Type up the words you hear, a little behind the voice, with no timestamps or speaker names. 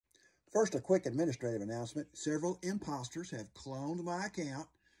First, a quick administrative announcement. Several imposters have cloned my account.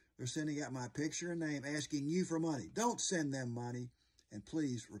 They're sending out my picture and name asking you for money. Don't send them money, and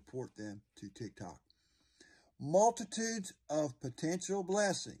please report them to TikTok. Multitudes of potential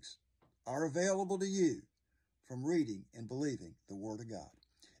blessings are available to you from reading and believing the Word of God.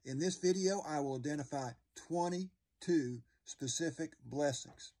 In this video, I will identify 22 specific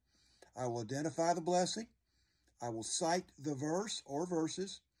blessings. I will identify the blessing. I will cite the verse or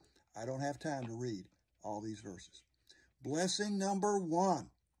verses. I don't have time to read all these verses. Blessing number 1.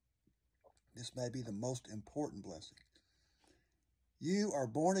 This may be the most important blessing. You are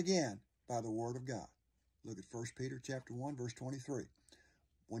born again by the Word of God. Look at 1 Peter chapter 1, verse 23.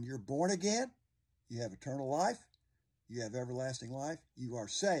 When you're born again, you have eternal life. You have everlasting life. You are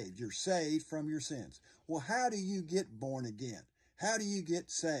saved. You're saved from your sins. Well, how do you get born again? How do you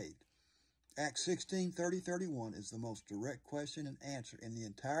get saved? Acts 16, 30, 31 is the most direct question and answer in the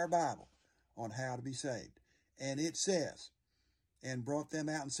entire Bible on how to be saved. And it says, and brought them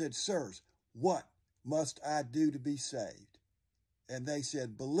out and said, Sirs, what must I do to be saved? And they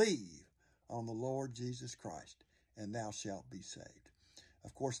said, believe on the Lord Jesus Christ, and thou shalt be saved.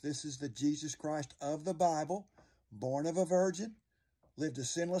 Of course, this is the Jesus Christ of the Bible, born of a virgin, lived a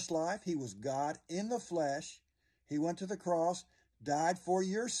sinless life. He was God in the flesh. He went to the cross, died for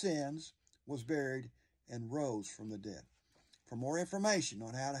your sins, was buried, and rose from the dead. For more information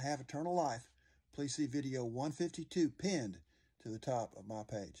on how to have eternal life, please see video 152 pinned to the top of my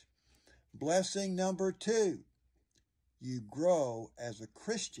page. Blessing number 2. You grow as a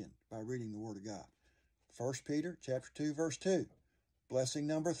Christian by reading the Word of God. 1 Peter chapter 2, verse 2. Blessing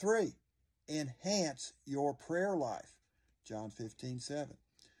number 3. Enhance your prayer life. John 15, 7.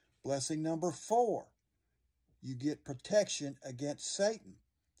 Blessing number 4. You get protection against Satan.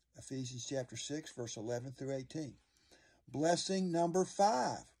 Ephesians chapter 6, verse 11 through 18. Blessing number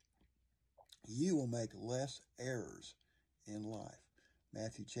 5. You will make less errors in life.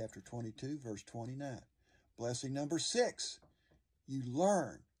 Matthew chapter 22, verse 29. Blessing number 6. You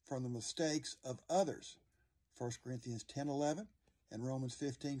learn from the mistakes of others. 1 Corinthians 10, 11 and Romans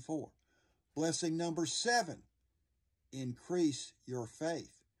 15, 4. Blessing number 7. Increase your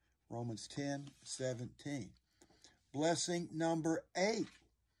faith. Romans 10, 17. Blessing number 8.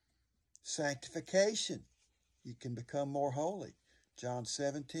 Sanctification. You can become more holy. John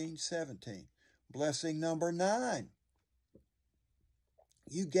 17, 17. Blessing number 9.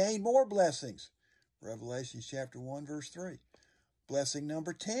 You gain more blessings. Revelation chapter 1, verse 3. Blessing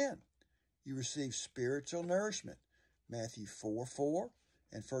number 10. You receive spiritual nourishment. Matthew 4, 4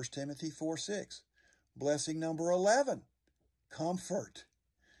 and 1 Timothy 4, 6. Blessing number 11. Comfort.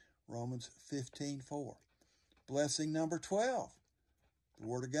 Romans 15, 4. Blessing number 12. The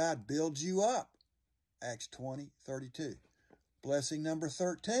Word of God builds you up. Acts 20, 32. Blessing number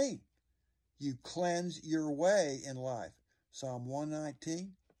 13. You cleanse your way in life. Psalm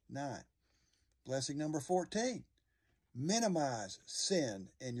 119, 9. Blessing number 14. Minimize sin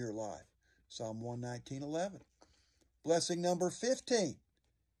in your life. Psalm 119, 11. Blessing number 15.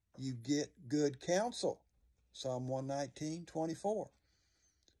 You get good counsel. Psalm 119, 24.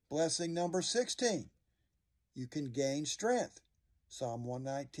 Blessing number 16. You can gain strength. Psalm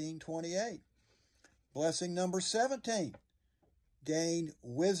 119, 28. Blessing number 17. Gain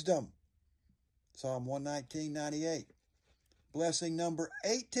wisdom. Psalm 119, 98. Blessing number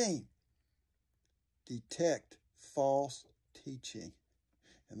 18. Detect false teaching.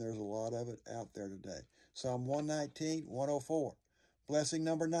 And there's a lot of it out there today. Psalm 119, 104. Blessing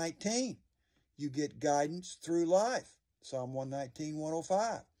number 19. You get guidance through life. Psalm 119,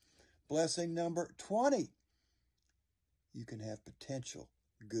 105. Blessing number 20. You can have potential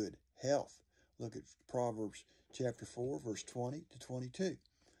good health. Look at Proverbs chapter 4, verse 20 to 22.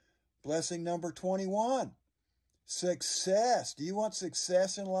 Blessing number 21. Success. Do you want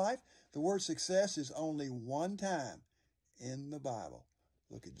success in life? The word success is only one time in the Bible.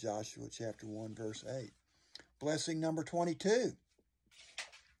 Look at Joshua chapter 1, verse 8. Blessing number 22.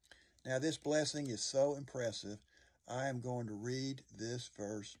 Now this blessing is so impressive, I am going to read this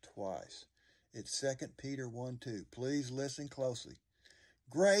verse twice. It's 2 Peter 1, 2. Please listen closely.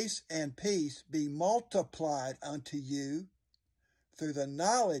 Grace and peace be multiplied unto you through the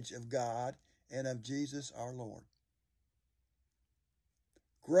knowledge of God and of Jesus our Lord.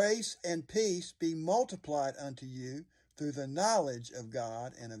 Grace and peace be multiplied unto you through the knowledge of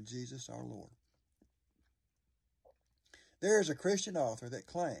God and of Jesus our Lord. There is a Christian author that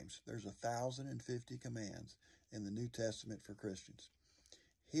claims there's 1,050 commands in the New Testament for Christians.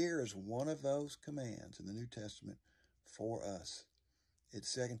 Here is one of those commands in the New Testament for us.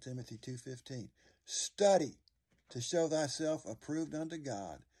 It's 2 Timothy 2:15. Study to show thyself approved unto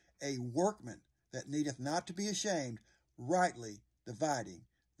God, a workman that needeth not to be ashamed, rightly dividing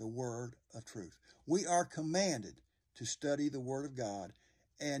the word of truth. We are commanded to study the word of God,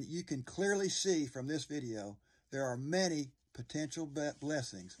 and you can clearly see from this video there are many potential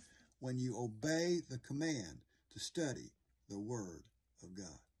blessings when you obey the command to study the word of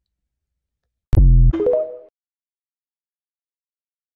God.